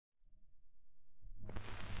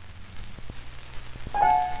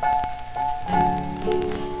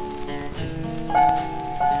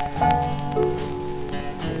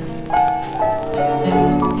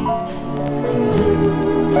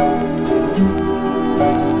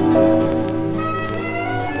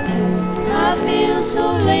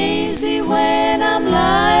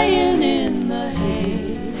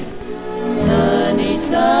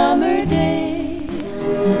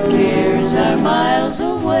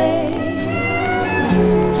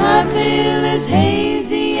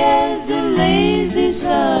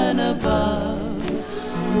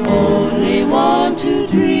only want to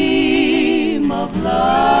dream of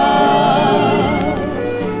love.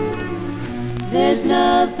 There's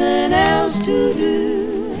nothing else to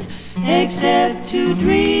do except to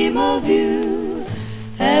dream of you,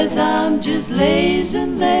 as I'm just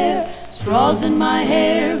lazing there, straws in my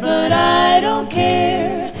hair, but I don't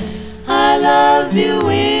care. I love you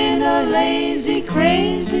in a lazy,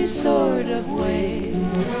 crazy sort of way,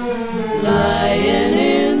 lying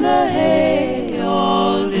in the hay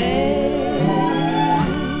all day.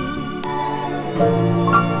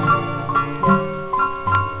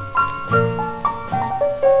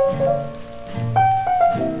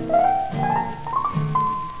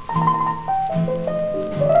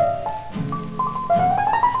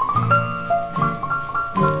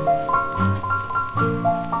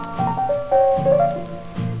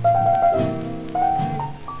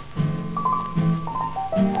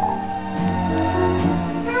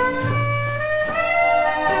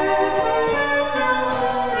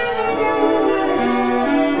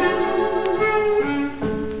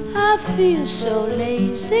 I feel so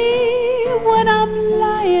lazy when I'm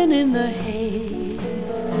lying in the hay.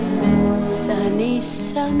 Sunny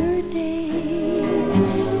summer day,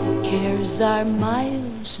 cares are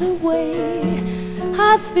miles away.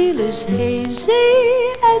 I feel as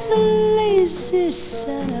hazy as a lazy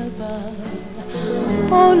sun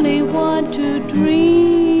above. Only want to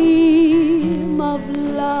dream of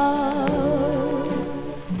love.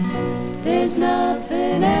 There's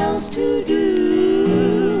nothing else to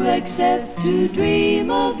do except to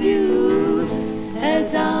dream of you,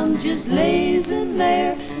 as I'm just lazing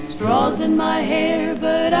there, straws in my hair,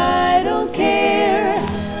 but I don't care.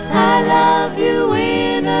 I love you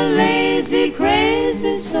in a lazy,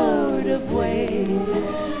 crazy sort of way,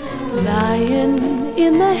 lying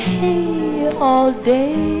in the hay all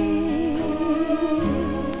day.